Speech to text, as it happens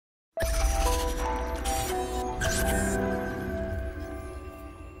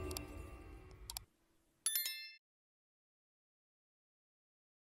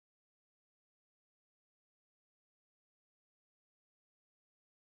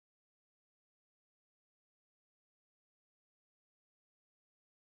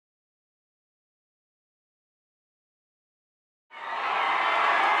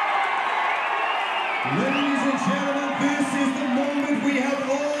Ladies and gentlemen, this is the moment we have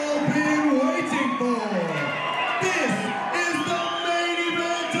all been waiting for. This is the main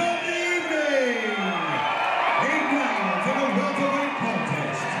event of the evening. 8 rounds in a welterweight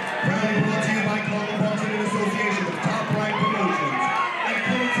contest. Proudly brought to you by Conlan in association with Top Rank Promotions. And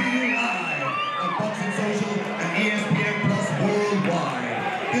coming to you live on Boxing Social and ESPN Plus worldwide.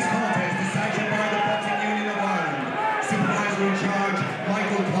 This contest is sanctioned by the Boxing Union of Ireland. Supervisor in charge,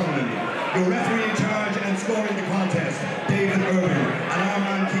 Michael Conlan. Your referee in charge and scoring the contest, David Irwin, and our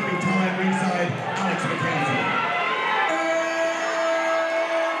man keeping time ringside, Alex McKenzie. And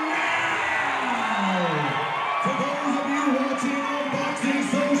now, for those of you watching on Boxing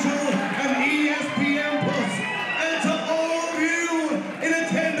Social and ESPN Plus, and to all of you in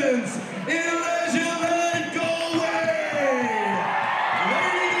attendance in Leisureland, Galway,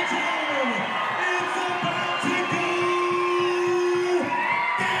 ladies and gentlemen, it's about to go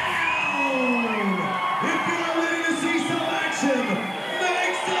down. If you're ready to see some action,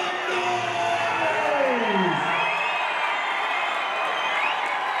 make some noise!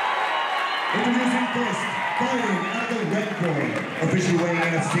 Introducing first, fighting out of the red corner, officially weighing in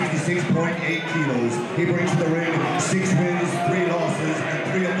at 66.8 kilos. He brings to the ring 6 wins, 3 losses, and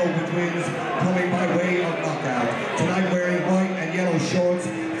 3 of those wins coming by way of knockout. Tonight wearing white and yellow shorts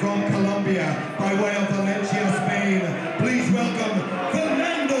from Colombia, by way of Valencia, Spain. Please welcome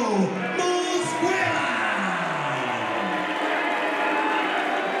Fernando Mosquera!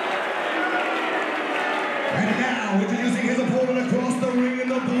 And now, introducing his opponent across the ring in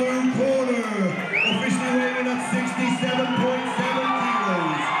the blue corner, officially weighing in at 67.7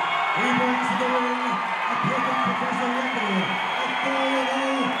 kilos. He brings to the ring a perfect professional record of 4-0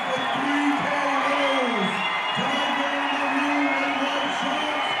 with 3 KOs. Tonight wearing the blue and white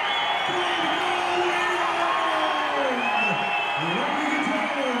shorts from Galway! Ladies and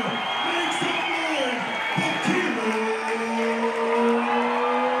gentlemen, make some noise for Kieran Molloy!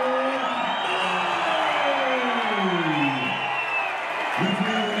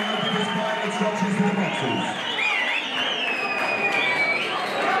 Referee will now give his final instructions to the boxers.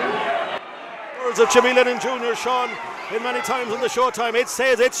 Words of Jimmy Lennon Jr. Sean in many times in the showtime. It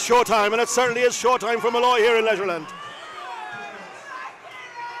says it's showtime, and it certainly is showtime for Molloy here in Leisureland.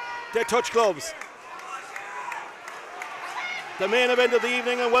 They touch gloves. The main event of the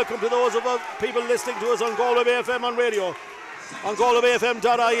evening, and welcome to those of us people listening to us on Galway FM on radio, on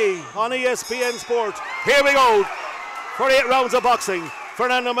galwaybfm.ie, on ESPN Sport. Here we go for 8 rounds of boxing.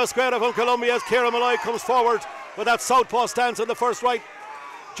 Fernando Mosquera from Colombia as Kieran Molloy comes forward with that southpaw stance, and the first right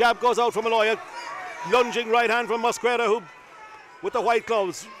jab goes out from Molloy. Lunging right hand from Mosquera, who with the white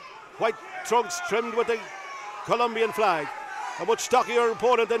gloves, white trunks trimmed with the Colombian flag. A much stockier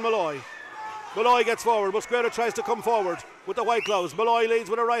opponent than Molloy. Molloy gets forward. Mosquera tries to come forward with the white gloves. Molloy leads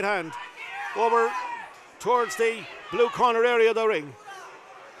with a right hand over towards the blue corner area of the ring.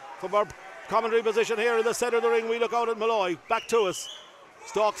 From our commentary position here in the centre of the ring, we look out at Molloy. Back to us.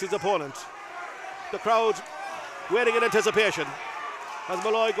 Stalks his opponent. The crowd waiting in anticipation as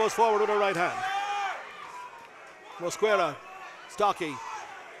Molloy goes forward with a right hand. Mosquera, stocky,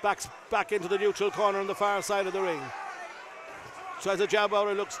 backs back into the neutral corner on the far side of the ring. Tries a jab out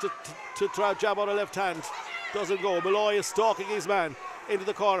and looks to try a jab out a left hand. Doesn't go. Molloy is stalking his man into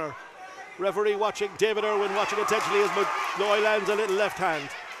the corner. Referee watching, David Irwin watching attentively as Molloy lands a little left hand.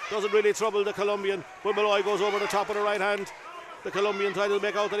 Doesn't really trouble the Colombian, but Molloy goes over the top of the right hand. The Colombian tried to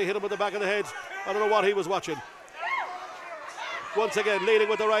make out that he hit him with the back of the head. I don't know what he was watching. Once again, leading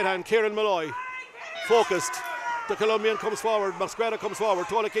with the right hand, Kieran Molloy, focused. The Colombian comes forward, Mosquera comes forward,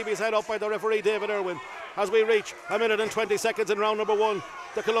 told to keep his head up by the referee David Irwin. As we reach 1 minute and 20 seconds in round number 1,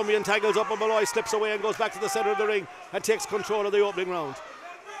 the Colombian tangles up and Molloy slips away and goes back to the centre of the ring and takes control of the opening round.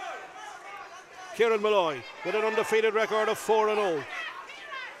 Kieran Molloy with an undefeated record of 4-0.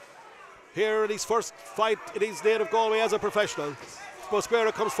 Here in his first fight in his native Galway as a professional.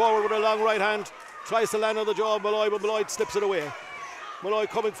 Mosquera comes forward with a long right hand, tries to land on the jaw of Molloy, but Molloy slips it away. Molloy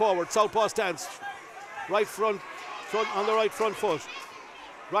coming forward, southpaw stance, right front on the right front foot.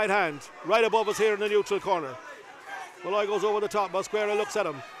 Right hand, right above us here in the neutral corner. Molloy goes over the top, Mosquera looks at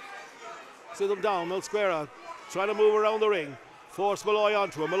him. Sees him down, Mosquera trying to move around the ring. Force Molloy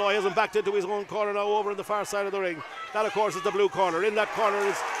onto him. Molloy hasn't backed into his own corner now, over in the far side of the ring. That of course is the blue corner. In that corner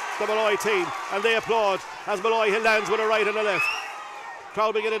is the Molloy team, and they applaud as Molloy lands with a right and a left.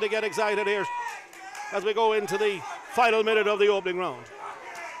 Crowd beginning to get excited here as we go into the final minute of the opening round.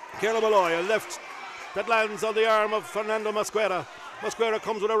 Kieran Molloy, a left that lands on the arm of Fernando Mosquera. Mosquera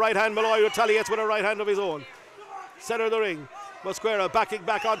comes with a right hand. Molloy retaliates with a right hand of his own. Centre of the ring. Mosquera backing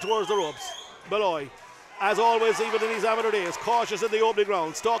back on towards the ropes. Molloy as always, even in his amateur days, cautious in the opening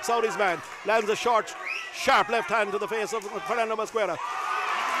round, stalks out his man, lands a short, sharp left hand to the face of Fernando Mosquera.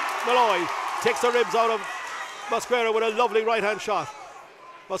 Molloy takes the ribs out of Mosquera with a lovely right hand shot.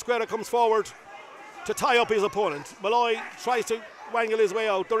 Mosquera comes forward to tie up his opponent. Molloy tries to wangle his way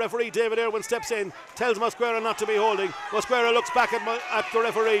out. The referee, David Irwin, steps in, tells Mosquera not to be holding. Mosquera looks back at the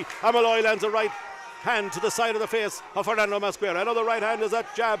referee, and Molloy lands a right hand to the side of the face of Fernando Mosquera. Another right hand is that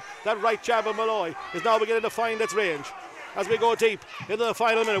right jab of Molloy is now beginning to find its range. As we go deep into the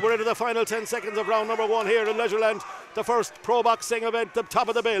final minute, we're into the final 10 seconds of round number 1 here in Leisureland, the first pro boxing event, the top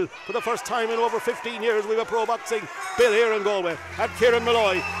of the bill. For the first time in over 15 years, we have a pro boxing bill here in Galway. And Kieran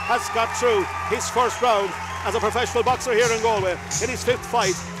Molloy has got through his first round as a professional boxer here in Galway in his 5th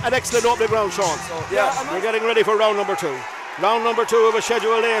fight. An excellent opening round, Sean. We're getting ready for round number 2. Round number 2 of a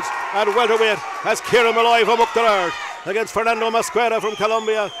scheduled 8 at welterweight has Kieran Molloy from Welterweight against Fernando Mosquera from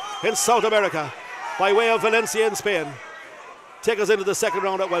Colombia in South America by way of Valencia in Spain. Take us into the second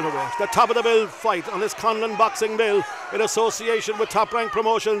round at welterweight. The top of the bill fight on this Conlan boxing bill in association with Top Rank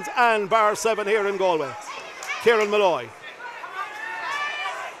Promotions and Bar 7 here in Galway. Kieran Molloy.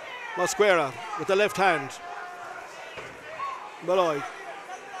 Mosquera with the left hand. Molloy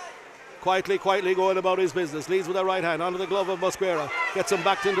quietly going about his business. Leads with the right hand onto the glove of Mosquera. Gets him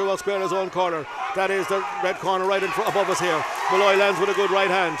back into Mosquera's own corner. That is the red corner right in front above us here. Molloy lands with a good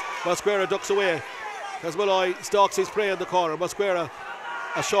right hand. Mosquera ducks away as Molloy stalks his prey in the corner. Mosquera,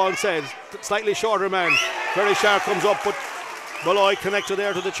 as Sean said, slightly shorter man. Very sharp comes up, but Molloy connected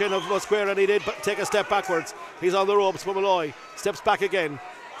there to the chin of Mosquera, and he did take a step backwards. He's on the ropes, but Molloy steps back again.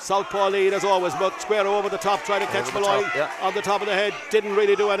 Southpaw lead as always. Mosquera over the top, trying to catch Molloy on the top of the head. Didn't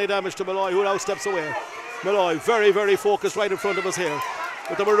really do any damage to Molloy, who now steps away. Molloy very, very focused right in front of us here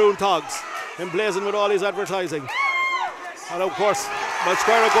with the maroon togs, emblazoned with all his advertising. And of course,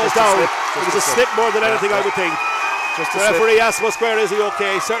 Mosquera goes down. It was a slip more than anything, I would think. The referee asked Mosquera, is he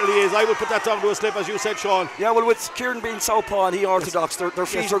okay? He certainly is. I would put that down to a slip, as you said, Sean. Yeah, well, with Kieran being southpaw and he orthodox, their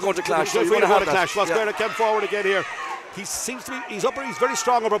feet are going to clash. Their feet are going to clash. Mosquera came forward again here. He seems to be, he's very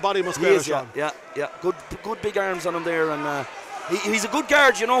strong upper body, Mosquera, Sean. Yeah. Good big arms on him there, and he's a good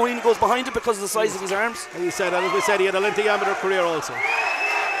guard, you know, he goes behind it because of the size of his arms. And he said, and as we said, he had a lengthy amateur career also.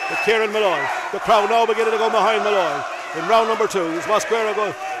 But Kieran Molloy, the crowd now beginning to go behind Molloy. In round number 2, as Mosquera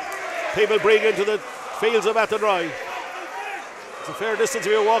go, people bring into the fields of Athenry. It's a fair distance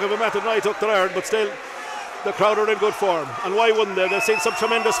if you're walking from Athenry to Uachtaráin, but still, the crowd are in good form. And why wouldn't they? They've seen some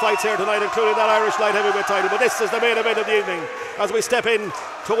tremendous fights here tonight, including that Irish light heavyweight title. But this is the main event of the evening as we step in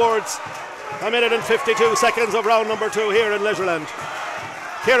towards a minute and 52 seconds of round number 2 here in Leisureland.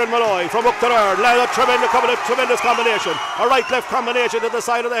 Kieran Molloy from Uachtaráin, a tremendous combination. A right-left combination to the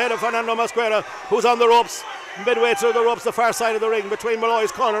side of the head of Fernando Mosquera, who's on the ropes, midway through the ropes, the far side of the ring, between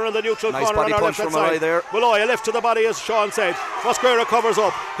Molloy's corner and the neutral corner on our left-hand side. There. Molloy, a left to the body, as Sean said. Mosquera covers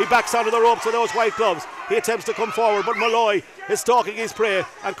up. He backs onto the ropes with those white gloves. He attempts to come forward, but Molloy is stalking his prey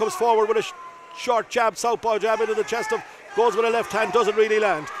and comes forward with a short jab, southpaw jab into the chest of. Goes with a left hand, doesn't really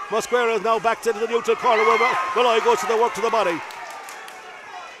land. Mosquera is now backed into the neutral corner where Molloy goes to the work to the body.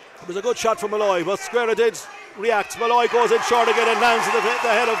 It was a good shot from Molloy. Mosquera did react. Molloy goes in short again and lands in the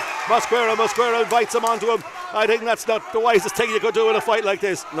head of Mosquera. Mosquera invites him onto him. I think that's not the wisest thing you could do in a fight like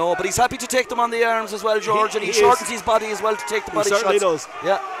this. No, but he's happy to take them on the arms as well, George, and he shortens his body as well to take the body shots. He certainly does.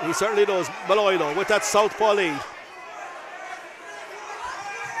 Yeah, he certainly does. Molloy, though, with that southpaw lead.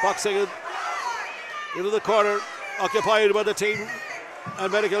 Boxing into the corner, occupied by the team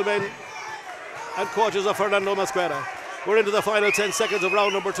and medical men and coaches of Fernando Mosquera. We're into the final 10 seconds of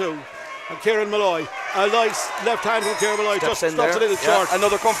round number 2. And Kieran Molloy, a nice left hand from Kieran Molloy, just stops a little short.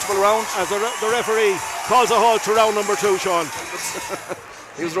 Another comfortable round. As the referee calls a halt to round number 2, Sean.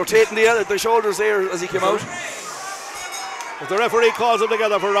 He was rotating the shoulders there as he came out. As the referee calls them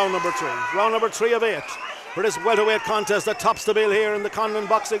together for round number 3. Round number 3 of 8 for this welterweight contest that tops the bill here in the Conlan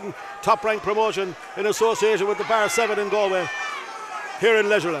Boxing Top Rank Promotion in association with the Bar 7 in Galway, here in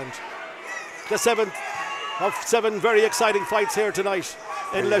Leisureland. The 7th of 7 very exciting fights here tonight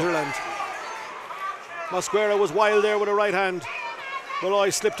in Leisureland. Mosquera was wild there with a right hand. Molloy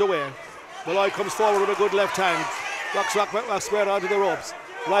slipped away. Molloy comes forward with a good left hand. Rocks Mosquera onto the ropes.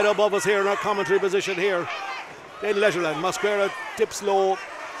 Right above us here in our commentary position here in Leisureland. Mosquera dips low.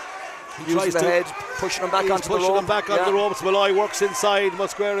 He tries the head, pushing him back onto the rope. Pushing him back onto the ropes. Molloy works inside.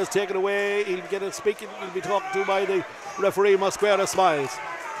 Mosquera is taken away. He'll get it speaking. He'll be talked to by the referee. Mosquera smiles.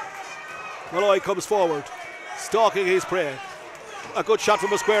 Molloy comes forward, stalking his prey. A good shot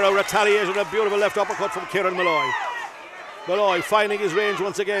from Mosquera, retaliation, a beautiful left uppercut from Kieran Molloy. Molloy finding his range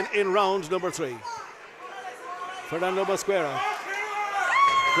once again in round number 3. Fernando Mosquera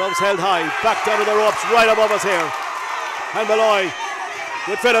Gloves held high, back down to the ropes, right above us here. And Molloy,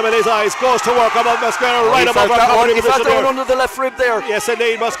 with venom in his eyes, goes to work above Mosquera, right above our comedy He felt position that one there. under the left rib there. Yes,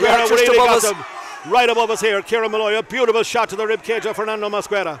 indeed, Mosquera just really above got us. him. Right above us here, Kieran Molloy, a beautiful shot to the rib cage of Fernando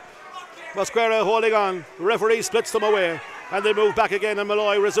Mosquera. Mosquera holding on, the referee splits them away, and they move back again, and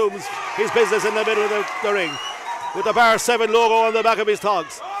Molloy resumes his business in the middle of the ring, with the Bar 7 logo on the back of his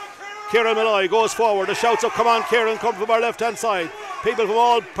togs. Kieran Molloy goes forward, the shouts of "Come on Kieran" come from our left hand side. People from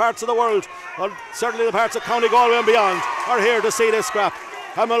all parts of the world, and certainly the parts of County Galway and beyond, are here to see this scrap.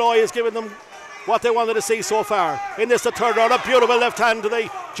 And Molloy is giving them what they wanted to see so far. In this, the third round, a beautiful left hand to the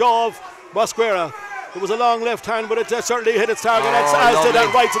jaw of Mosquera. It was a long left hand, but it certainly hit its target, as did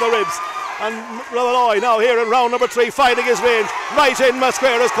that right to the ribs. And Molloy now here in round number 3, finding his range, right in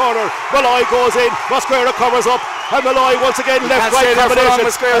Mosquera's corner. Molloy goes in, Mosquera covers up, and Molloy once again left-right combination.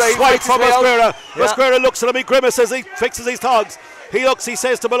 A swipe from Mosquera. Mosquera looks at him, he grimaces, he fixes his togs. He looks, he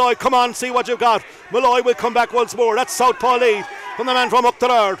says to Molloy, "Come on, see what you've got." Molloy will come back once more. That's southpaw lead from the man from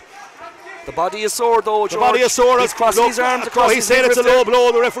Uachtarard. The body is sore though, George. The body is sore. He's crossing his arms across He's his saying it's a midriff low there.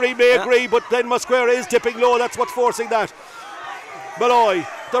 blow. The referee may agree, but then Mosquera is dipping low. That's what's forcing that. Molloy,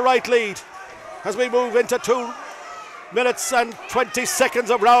 the right lead, as we move into 2 minutes and 20 seconds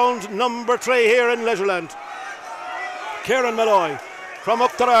of round number 3 here in Leisureland. Kieran Molloy from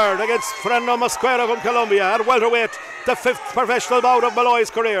Uachtarard against Fernando Mosquera from Colombia at welterweight, the 5th professional bout of Molloy's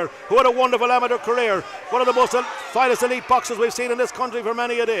career, who had a wonderful amateur career, one of the most finest elite boxers we've seen in this country for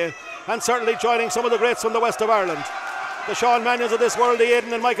many a day, and certainly joining some of the greats from the west of Ireland. The Sean Mannions of this world, the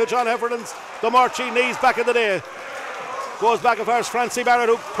Aidan and Michael John Hefferdens, the Marchie Nees back in the day. Goes back as far as Francie Barrett,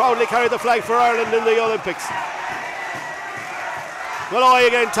 who proudly carried the flag for Ireland in the Olympics. Molloy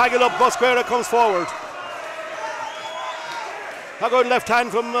again, tangled up, Mosquera comes forward. A good left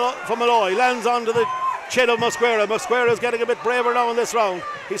hand from Molloy, lands onto the chin of Mosquera. Mosquera is getting a bit braver now in this round.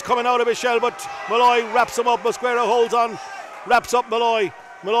 He's coming out of his shell, but Molloy wraps him up. Mosquera holds on, wraps up Molloy.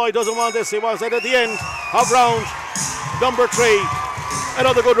 Molloy doesn't want this, he wants it at the end of round number 3.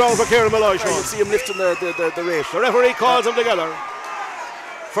 Another good round for Kieran Molloy. You see him lifting the rate. The referee calls them together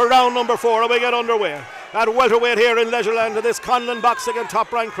for round number 4, and we get underway at welterweight here in Leisureland in this Conlan boxing and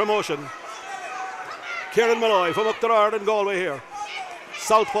top rank promotion. Kieran Molloy from Uachtarard in Galway here.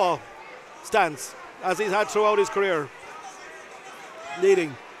 Southpaw stance, as he's had throughout his career,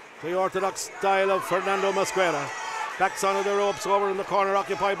 leading the orthodox style of Fernando Mosquera. Backs onto the ropes, over in the corner,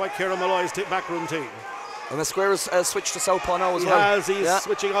 occupied by Kieran Molloy's backroom team. And Mosquera's switched to southpaw now as he well. He's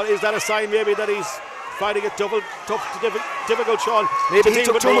switching on. Is that a sign maybe that he's finding it difficult, Sean? Maybe he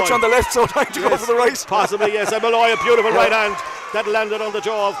took too much on the left, so trying to go for the right. Possibly, yes. And Molloy, a beautiful right hand that landed on the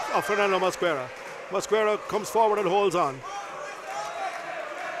jaw of Fernando Mosquera. Mosquera comes forward and holds on.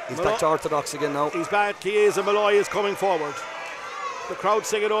 He's back to orthodox again now. He's back, he is, and Molloy is coming forward. The crowd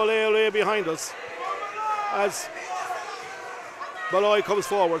singing "Ole Ole" behind us as Molloy comes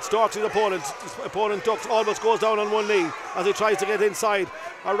forward, stalks his opponent. His opponent ducks, almost goes down on one knee as he tries to get inside.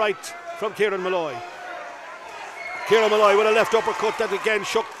 A right from Kieran Molloy. Kieran Molloy with a left uppercut that again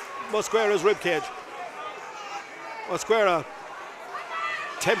shook Mosquera's ribcage. Mosquera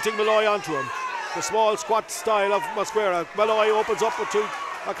tempting Molloy onto him. The small squat style of Mosquera. Molloy opens up with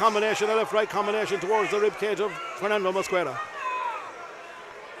a combination, a left-right combination towards the ribcage of Fernando Mosquera.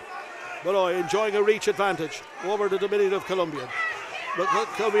 Molloy enjoying a reach advantage over the diminutive Colombian.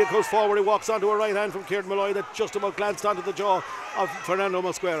 Colombian comes forward, he walks onto a right hand from Kieran Molloy that just about glanced onto the jaw of Fernando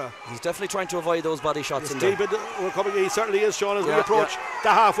Mosquera. He's definitely trying to avoid those body shots. He certainly is, Sean, as we approach the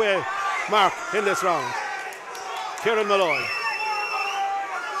halfway mark in this round. Kieran Molloy,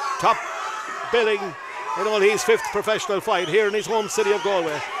 top billing in all his 5th professional fight here in his home city of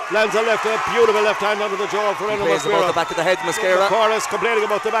Galway. Lands a beautiful left hand onto the jaw of Fernando Mosquera. About the back of the head, Mosquera. Chorus complaining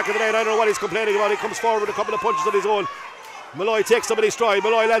about the back of the head. I don't know what he's complaining about. He comes forward with a couple of punches of his own. Molloy takes somebody stride.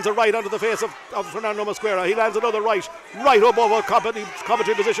 Molloy lands a right onto the face of Fernando Mosquera. He lands another right above a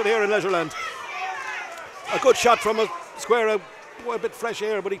commentary position here in Leisureland. A good shot from Mosquera, a bit fresh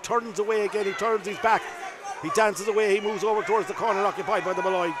air, but he turns away again. He turns his back. He dances away. He moves over towards the corner occupied by the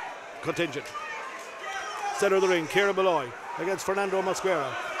Molloy contingent. Centre of the ring, Kieran Molloy against Fernando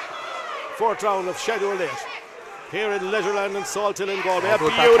Mosquera. 4th round of Schedule 8 here in Leisureland and Salthill in Galway. A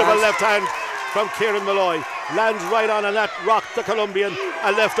beautiful left hand from Kieran Molloy. Lands right on, and that rocked the Colombian.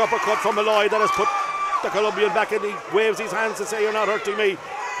 A left uppercut from Molloy that has put the Colombian back in. He waves his hands to say, "You're not hurting me."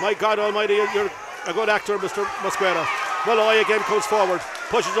 My God Almighty, you're a good actor, Mr. Mosquera. Molloy again comes forward,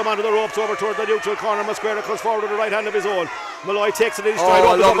 pushes him onto the ropes over toward the neutral corner. Mosquera comes forward with the right hand of his own. Molloy takes it in his stride,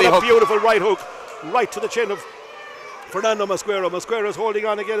 opens up with a beautiful right hook, right to the chin of Fernando Mosquera. Mosquera is holding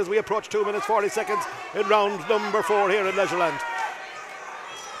on again as we approach 2 minutes 40 seconds in round number 4 here in Leisureland.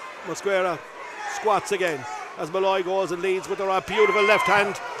 Mosquera squats again as Molloy goes and leads with a beautiful left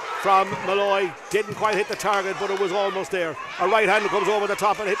hand from Molloy. Didn't quite hit the target, but it was almost there. A right hand comes over the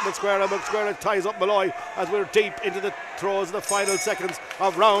top and hit Mosquera. Mosquera ties up Molloy as we're deep into the throes of the final seconds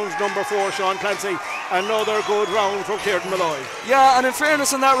of round number 4, Sean Clancy. Another good round from Kieran Molloy. Yeah, and in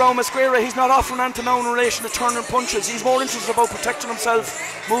fairness in that round, Mosquera, he's not offering anything now in relation to turning punches. He's more interested about protecting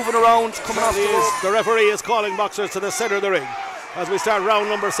himself, moving around, coming off the rope. The referee is calling boxers to the centre of the ring as we start round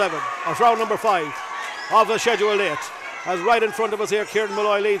number 7, or round number 5 of the schedule 8. As right in front of us here, Kieran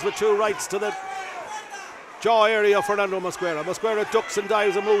Molloy leads with 2 rights to the jaw area of Fernando Mosquera. Mosquera ducks and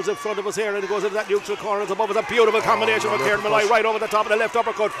dives and moves in front of us here and goes into that neutral corner. It's above us, a beautiful combination with Kieran Molloy right over the top of the left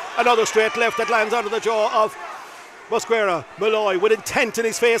uppercut. Another straight left that lands onto the jaw of Mosquera. Molloy with intent in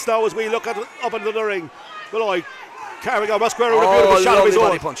his face now as we look at up into the ring. Molloy carrying on Mosquera with a beautiful shot of his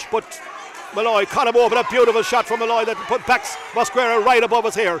own. Punch. But Molloy caught him open, a beautiful shot from Molloy that put back Mosquera right above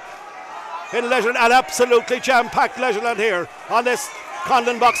us here. In Leisureland, an absolutely jam-packed Leisureland here on this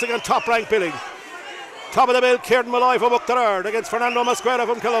Conlan Boxing and Top Rank billing. Top of the bill, Kieran Molloy from Welterweight against Fernando Mosquera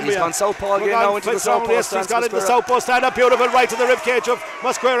from Colombia. He's gone southpaw again now into the southpaw stand. He's got into the southpaw stand, a beautiful right to the ribcage of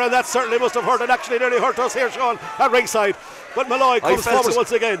Mosquera, and that certainly must have hurt, and actually nearly hurt us here, Sean, at ringside. But Molloy comes forward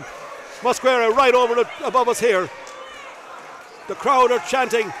once again. Mosquera right over above us here. The crowd are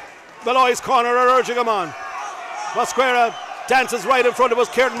chanting. Molloy's corner are urging him on. Mosquera dances right in front of us.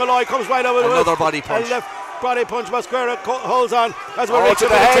 Kieran Molloy comes right over with another body punch. A left body punch. Mosquera holds on as we're reaching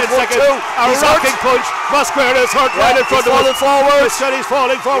the head. 10 seconds. A rocking punch. Mosquera is hurt right in front of us. He's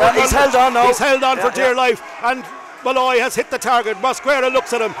falling forward. Yeah, he's held on now. He's held on for dear life. And Molloy has hit the target. Mosquera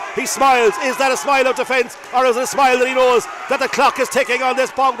looks at him. He smiles. Is that a smile of defence, or is it a smile that he knows that the clock is ticking on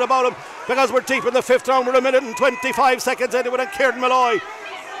this bout about him? Because we're deep in the 5th round. We're 1 minute and 25 seconds into it, and Kieran Molloy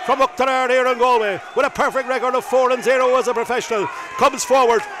from Welterweight here in Galway with a perfect record of 4-0 as a professional comes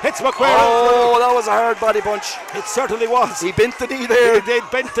forward, hits Mosquera. Oh, that was a hard body punch. It certainly was. He bent the knee there. He did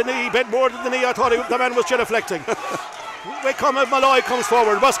bent the knee, bent more than the knee. I thought the man was genuflecting. Molloy comes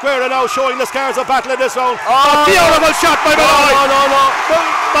forward. Mosquera now showing the scars of battle in this round. A beautiful shot by Molloy. No.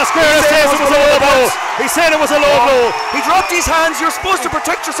 Mosquera says it was a low blow. He said it was a low blow. He dropped his hands. You're supposed to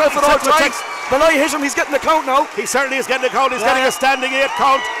protect yourself at all times. Molloy hit him. He's getting the count now. He certainly is getting the count. He's getting a standing 8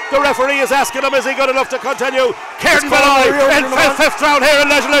 count. The referee is asking him, is he good enough to continue? Kieran Molloy in 5th round here in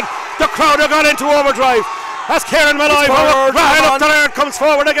Leisureland. The crowd have gone into overdrive as Kieran Molloy from Welterweight comes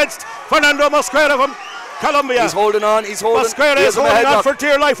forward against Fernando Mosquera from Colombia. He's holding on. Mosquera is holding on for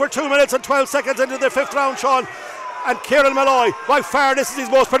dear life. We're 2 minutes and 12 seconds into the 5th round, Sean. And Kieran Molloy, by far, this is his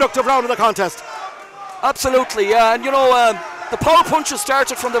most productive round of the contest. Absolutely, yeah. And you know, the power punches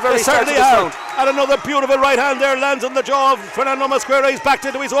started from the very start of this round. And another beautiful right hand there lands on the jaw of Fernando Mosquera. He's backed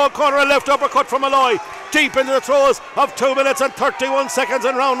into his own corner. A left uppercut from Molloy. Deep into the throes of 2 minutes and 31 seconds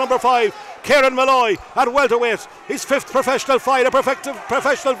in round number 5. Kieran Molloy at welterweight, his 5th professional fight, a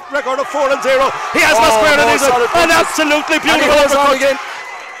professional record of 4-0. He has Mosquera in an absolutely beautiful uppercut.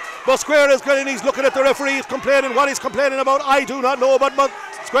 Mosquera is good, he's looking at the referee, he's complaining. What he's complaining about, I do not know, but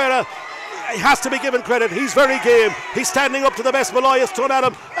Mosquera, he has to be given credit. He's very game. He's standing up to the best. Molloy has thrown at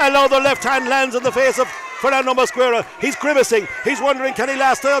him, and now the left hand lands in the face of Fernando Mosquera. He's grimacing. He's wondering, can he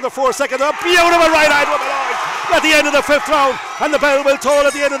last the other 4 seconds? A beautiful right hand with Molloy at the end of the 5th round, and the bell will toll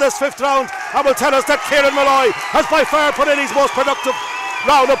at the end of this 5th round and will tell us that Kieran Molloy has by far put in his most productive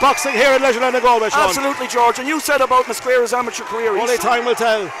round of boxing here in Leisureland and Galway, Sean. Absolutely, George. And you said about Mosquera's amateur career. Only time will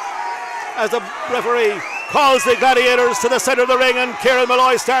tell as the referee calls the gladiators to the centre of the ring, and Kieran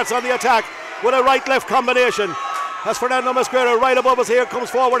Molloy starts on the attack with a right-left combination. As Fernando Mosquera right above us here comes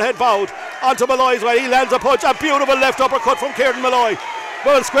forward, head bowed onto Molloy's right. He lands a punch, a beautiful left uppercut from Kieran Molloy.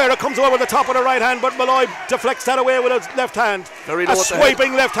 Mosquera comes over the top of the right hand, but Molloy deflects that away with his left hand. A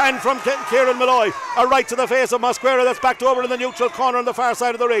swiping left hand from Kieran Molloy. A right to the face of Mosquera that's backed over in the neutral corner on the far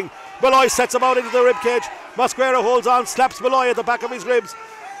side of the ring. Molloy sets him out into the ribcage. Mosquera holds on, slaps Molloy at the back of his ribs.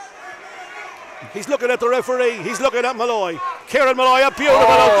 He's looking at the referee. He's looking at Molloy. Kieran Molloy, a beautiful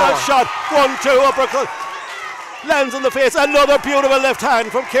shot. 1-2 uppercut. Lands in the face. Another beautiful left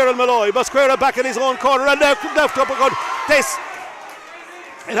hand from Kieran Molloy. Mosquera back in his own corner. And left uppercut. This,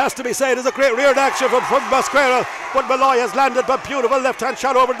 it has to be said, is a great rear action from Mosquera. But Molloy has landed a beautiful left hand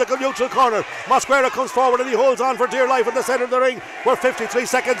shot over the neutral corner. Mosquera comes forward and he holds on for dear life in the centre of the ring. We're 53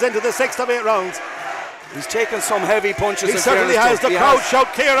 seconds into the 6th of 8 rounds. He's taken some heavy punches. He certainly has. The crowd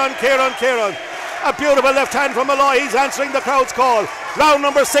shout, Kieran, Kieran, Kieran. A beautiful left hand from Molloy. He's answering the crowd's call. Round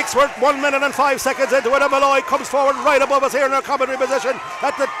number 6, we're 1 minute and 5 seconds into it. And Molloy comes forward right above us here in our commentary position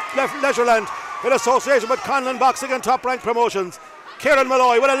at the Leisureland in association with Conlan Boxing and Top Rank Promotions. Kieran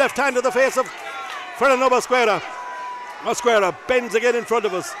Molloy with a left hand to the face of Fernando Mosquera. Mosquera bends again in front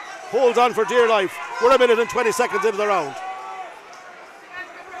of us. holds on for dear life. We're a minute and 20 seconds into the round.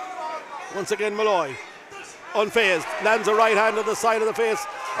 Once again, Molloy, unfazed, lands a right hand on the side of the face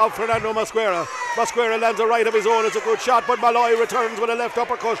of Fernando Mosquera. Mosquera lands a right of his own. It's a good shot, but Molloy returns with a left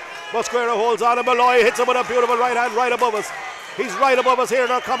uppercut. Mosquera holds on, and Molloy hits him with a beautiful right hand right above us. He's right above us here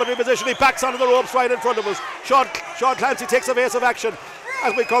in our commentary position. He backs onto the ropes right in front of us. Sean Clancy takes evasive action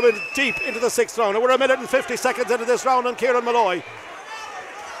as we come in deep into the 6th round. And we're a minute and 50 seconds into this round on Kieran Molloy.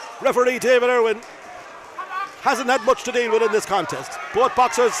 Referee David Irwin hasn't had much to deal with in this contest. Both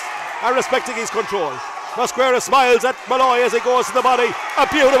boxers are respecting his control. Mosquera smiles at Molloy as he goes to the body. A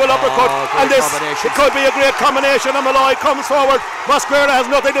beautiful uppercut, and this it could be a great combination. And Molloy comes forward. Mosquera has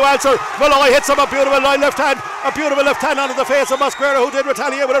nothing to answer. Molloy hits him a beautiful left hand onto the face of Mosquera, who did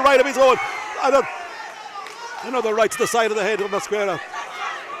retaliate with a right of his own. Another right to the side of the head of Mosquera.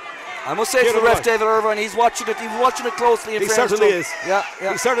 I must say to the ref, David Irvine, he's watching it closely. He certainly is. Yeah.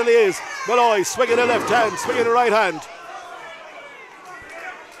 He certainly is. Molloy swinging a left hand, swinging a right hand.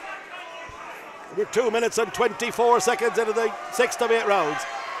 We're 2 minutes and 24 seconds into the 6th of 8 rounds.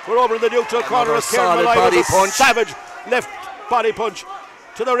 We're over in the neutral corner as Kieran Molloy with a savage left body punch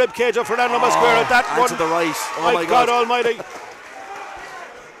to the rib cage of Fernando Mosquera. That one to the right. Oh my God Almighty!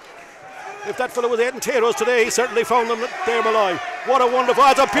 If that fellow was eating potatoes today, he certainly found them there, Molloy. What a wonderful!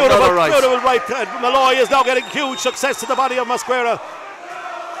 That's a beautiful right hand. Molloy is now getting huge success to the body of Mosquera.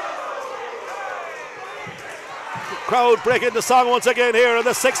 Crowd breaking the song once again here in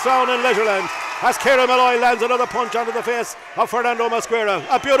the 6th round in Leisureland as Kieran Molloy lands another punch onto the face of Fernando Mosquera.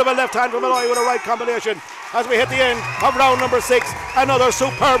 A beautiful left hand from Molloy with a right combination as we hit the end of round number 6. Another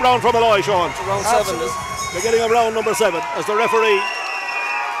superb round from Molloy, Sean. Round 7. Beginning of round number 7 as the referee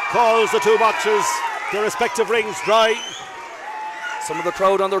calls the two boxers their respective rings dry. Some of the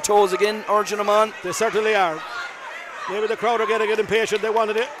crowd on their toes again, urging them on. They certainly are. Maybe the crowd are getting impatient. They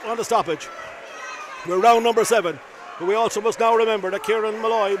want a stoppage. We're round number 7. But we also must now remember that Kieran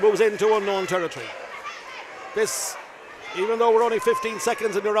Molloy moves into unknown territory. This, even though we're only 15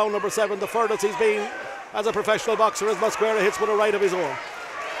 seconds into round number 7, the furthest he's been as a professional boxer as Mosquera hits with a right of his own.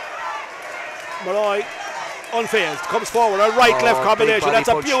 Molloy, unfazed, comes forward, a right-left combination. That's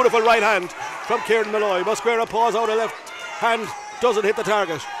a beautiful right hand from Kieran Molloy. Mosquera paws out a left hand, doesn't hit the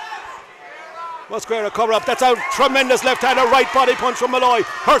target. Mosquera cover up. That's a tremendous left hand, a right body punch from Molloy.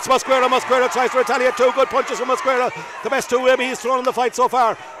 Hurts Mosquera. Mosquera tries to retaliate. 2 good punches from Mosquera. The best 2 maybe he's thrown in the fight so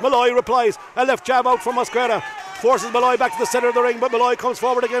far. Molloy replies. A left jab out from Mosquera. Forces Molloy back to the centre of the ring, but Molloy comes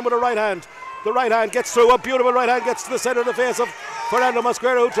forward again with a right hand. The right hand gets through. A beautiful right hand gets to the centre of the face of Fernando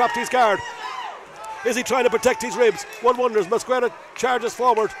Mosquera, who dropped his guard. Is he trying to protect his ribs? One wonders. Mosquera charges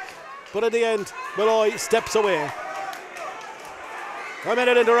forward, but in the end, Molloy steps away. A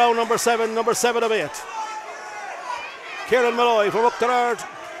minute into round number 7 of 8. Kieran Molloy from Uachtarard,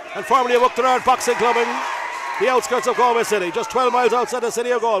 and formerly of Uachtarard Boxing Club in the outskirts of Galway City, just 12 miles outside the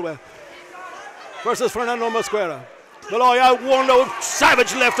city of Galway, versus Fernando Mosquera. Molloy out, one out,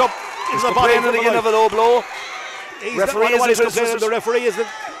 savage left up into the body of a low blow. The referee knows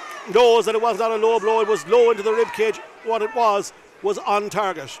that it was not a low blow, it was low into the rib cage. What it was on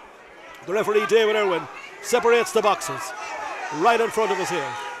target. The referee, David Irwin, separates the boxers. Right in front of us here.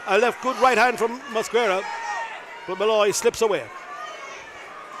 A good right hand from Mosquera, but Molloy slips away.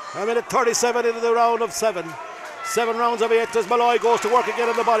 A minute 37 into the round of 7. 7 rounds of 8 as Molloy goes to work again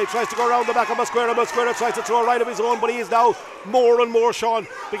in the body, tries to go around the back of Mosquera. Mosquera tries to throw a right of his own, but he is now more and more, Sean,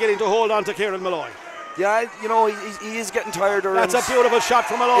 beginning to hold on to Kieran Molloy. Yeah, you know, he is getting tired. That's a beautiful shot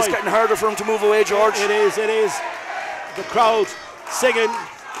from Molloy. It's getting harder for him to move away, George. It is. The crowd singing.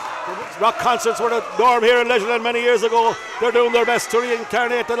 Rock concerts were the norm here in Leisureland many years ago. They're doing their best to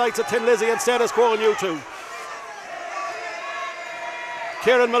reincarnate the likes of Tin Lizzy and Status Quo and U2.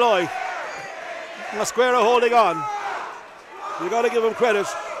 Kieran Molloy, Mosquera holding on. You've got to give him credit.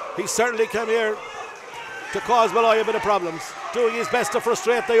 He certainly came here to cause Molloy a bit of problems, doing his best to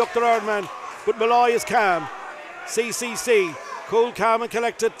frustrate the Uachtarard man. But Molloy is calm. CCC. Cool, calm and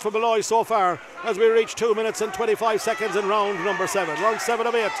collected for Molloy so far as we reach 2 minutes and 25 seconds in round number 7. Round 7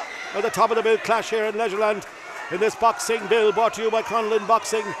 of 8 at the top of the bill clash here in Leisureland in this boxing bill brought to you by Conlan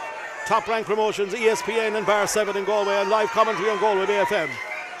Boxing, Top Rank Promotions, ESPN and Bar 7 in Galway, and live commentary on Galway BFM.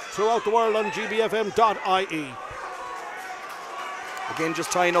 Throughout the world on gbfm.ie. Again,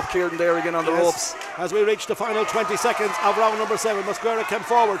 just tying up Kieran there again on the ropes. As we reach the final 20 seconds of round number 7, Mosquera came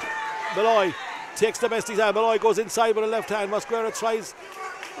forward. Molloy takes the best he's had. Molloy goes inside with a left hand. Mosquera tries,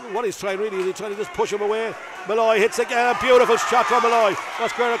 what he's trying really, he's trying to just push him away. Molloy hits again, a beautiful shot from Molloy.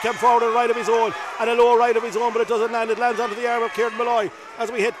 Mosquera came forward a right of his own and a low right of his own, but it doesn't land. It lands onto the arm of Kieran Molloy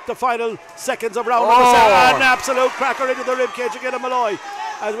as we hit the final seconds of round number 7. An absolute cracker into the ribcage again of Molloy.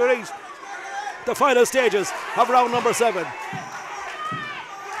 as we reach the final stages of round number 7.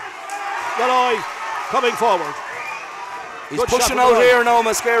 Molloy coming forward. He's Good pushing shot out here now,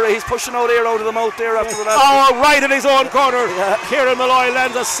 Mosquera. He's pushing out here out of the mouth there after the last. Oh, right in his own corner. Kieran Molloy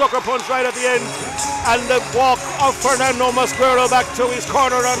lands a sucker punch right at the end. And the walk of Fernando Mosquera back to his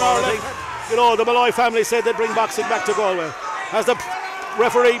corner on our left. You know, the Molloy family said they'd bring boxing back to Galway. As the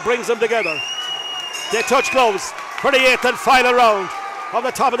referee brings them together. They touch gloves for the 8th and final round of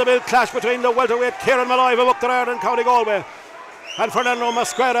the top of the bill clash between the welterweight Kieran Molloy from Welterweight and County Galway and Fernando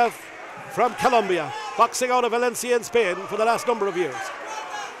Mosquera from Colombia, boxing out of Valencia in Spain for the last number of years.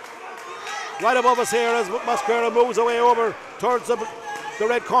 Right above us here as Mosquera moves away over towards the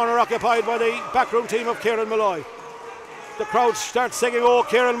red corner occupied by the backroom team of Kieran Molloy. The crowd starts singing, "Oh,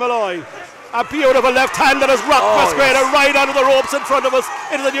 Kieran Molloy." A beautiful left hand that has rocked Mosquera right onto the ropes in front of us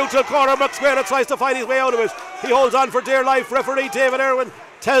into the neutral corner. Mosquera tries to fight his way out of it. He holds on for dear life. Referee David Irwin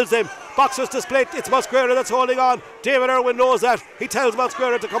tells him, boxers to split, it's Mosquera that's holding on. David Irwin knows that. He tells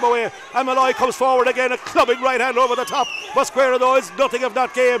Mosquera to come away. And Molloy comes forward again, a clubbing right hand over the top. Mosquera, though, is nothing of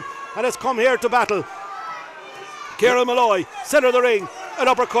that game and has come here to battle. Kieran Molloy, centre of the ring, an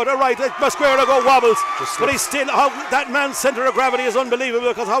uppercut, a right. Mosquera go wobbles, but he's still. That man's centre of gravity is unbelievable,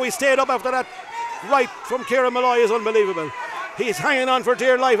 because how he stayed up after that right from Kieran Molloy is unbelievable. He's hanging on for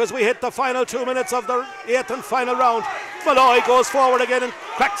dear life as we hit the final 2 minutes of the 8th and final round. Molloy goes forward again and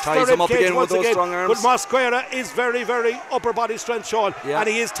cracks the rib cage once again. But Mosquera is very, very upper body strength, Sean, and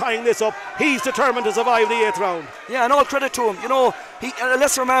he is tying this up. He's determined to survive the 8th round. Yeah, and all credit to him. You know, a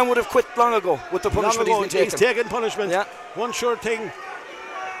lesser man would have quit long ago with the punishment he's been taking. He's taken punishment. Yeah. One sure thing.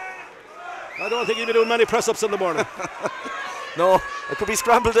 I don't think he'll be doing many press-ups in the morning. No, it could be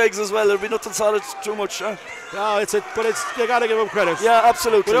scrambled eggs as well. There'll be nothing solid too much. No, but you got to give him credit. Yeah,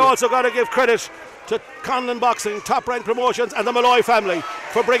 absolutely. We also got to give credit to Conlan Boxing, Top Rank Promotions, and the Molloy family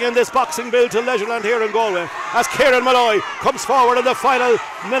for bringing this boxing bill to Leisureland here in Galway. As Kieran Molloy comes forward in the final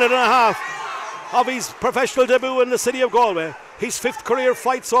minute and a half of his professional debut in the city of Galway. His 5th career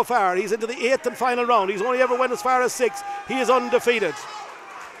fight so far. He's into the 8th and final round. He's only ever went as far as 6. He is undefeated.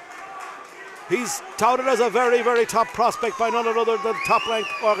 He's touted as a very, very top prospect by none other than Top Rank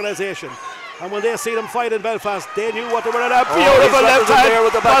organisation. And when they see him fight in Belfast, they knew what they were in. A beautiful left hand.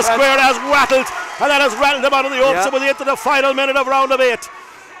 Mosquera has rattled, and that has rattled him out of the ropes. And we're into the final minute of round of 8.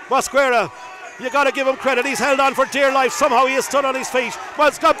 Mosquera, you got to give him credit. He's held on for dear life. Somehow he is stood on his feet.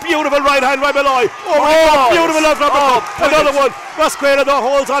 It's got beautiful right hand by Molloy. Beautiful left uppercut. Another one. Mosquera, though,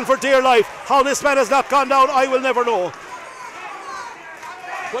 holds on for dear life. How this man has not gone down, I will never know.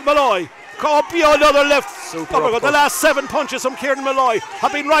 But Molloy, another left uppercut. The last 7 punches from Kieran Molloy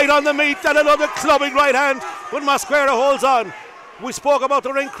have been right on the meat, and another clubbing right hand when Mosquera holds on. We spoke about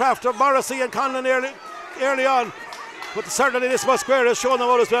the ring craft of Morrissey and Conlan early on, but certainly this Mosquera has shown them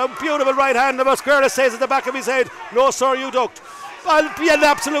what is a beautiful right hand. The Mosquera says at the back of his head, "No sir, you ducked." I'll be an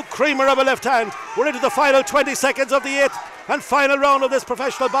absolute creamer of a left hand. We're into the final 20 seconds of the 8th and final round of this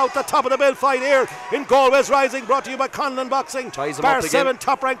professional bout. The top of the bill fight here in Galway's Rising, brought to you by Conlan Boxing, Bar 7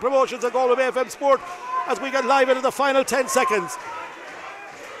 Top Rank Promotions and Galway FM Sport, as we get live into the final 10 seconds.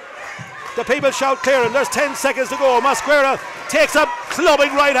 The people shout clearing. There's 10 seconds to go. Mosquera takes a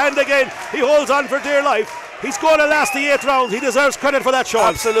clubbing right hand again. He holds on for dear life. He's going to last the 8th round. He deserves credit for that, Sean.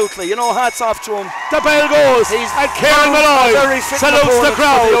 Absolutely. You know, hats off to him. The bell goes, and Kieran Molloy salutes the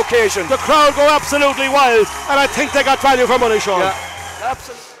crowd. The occasion. The crowd go absolutely wild, and I think they got value for money, Sean. Yeah,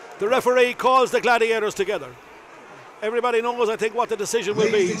 absolutely. The referee calls the gladiators together. Everybody knows, I think, what the decision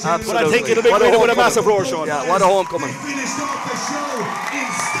will be. Absolutely. But I think it'll be greeted with a massive roar, Sean. Yeah, what a homecoming. Finished off the show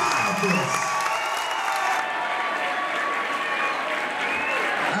in style.